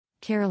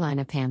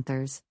Carolina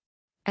Panthers.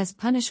 As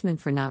punishment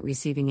for not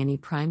receiving any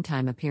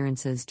primetime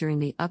appearances during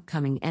the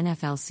upcoming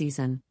NFL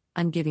season,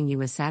 I'm giving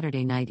you a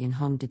Saturday night in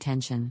home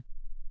detention.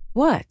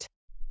 What?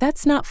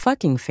 That's not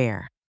fucking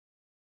fair.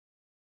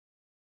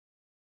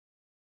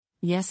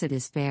 Yes, it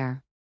is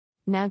fair.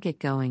 Now get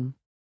going.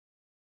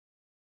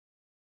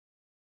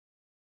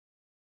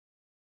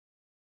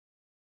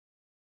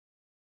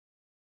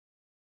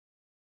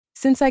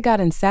 Since I got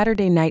in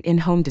Saturday Night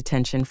In-Home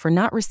Detention for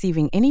not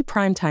receiving any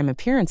primetime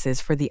appearances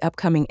for the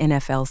upcoming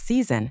NFL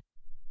season,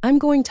 I'm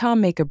going to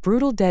make a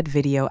brutal dead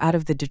video out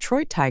of the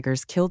Detroit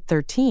Tigers killed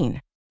 13.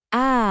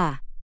 Ah!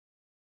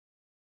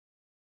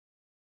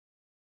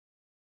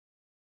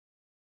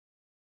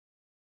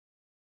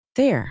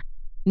 There.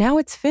 Now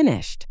it's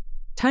finished.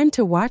 Time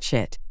to watch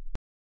it.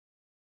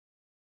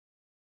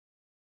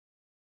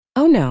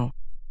 Oh no.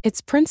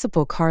 It's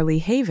Principal Carly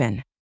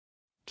Haven.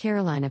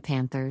 Carolina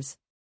Panthers.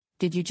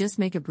 Did you just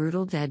make a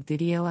brutal dead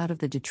video out of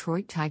the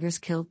Detroit Tigers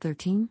killed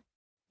 13?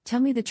 Tell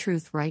me the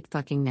truth right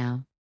fucking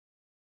now.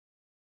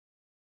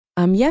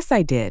 Yes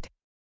I did.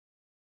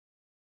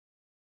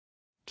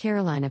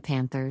 Carolina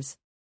Panthers.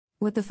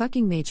 What the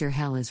fucking major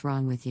hell is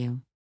wrong with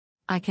you?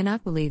 I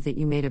cannot believe that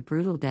you made a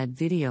brutal dead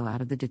video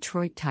out of the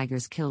Detroit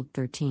Tigers killed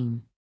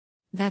 13.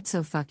 That's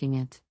so fucking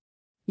it.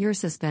 You're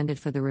suspended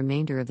for the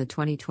remainder of the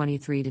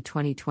 2023 to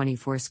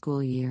 2024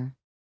 school year.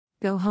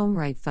 Go home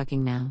right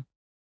fucking now.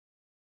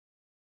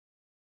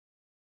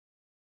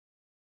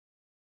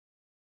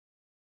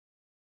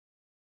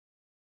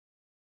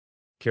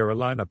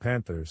 Carolina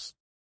Panthers.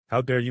 How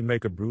dare you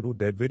make a brutal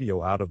dead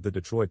video out of the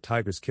Detroit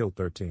Tigers killed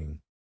 13?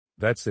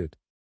 That's it.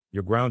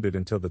 You're grounded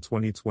until the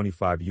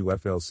 2025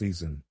 UFL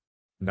season.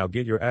 Now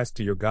get your ass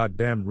to your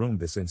goddamn room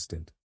this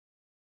instant.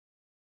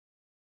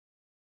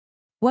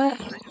 What?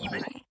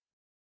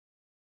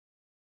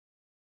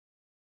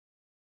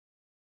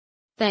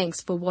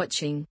 Thanks for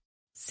watching.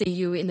 See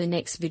you in the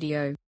next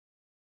video.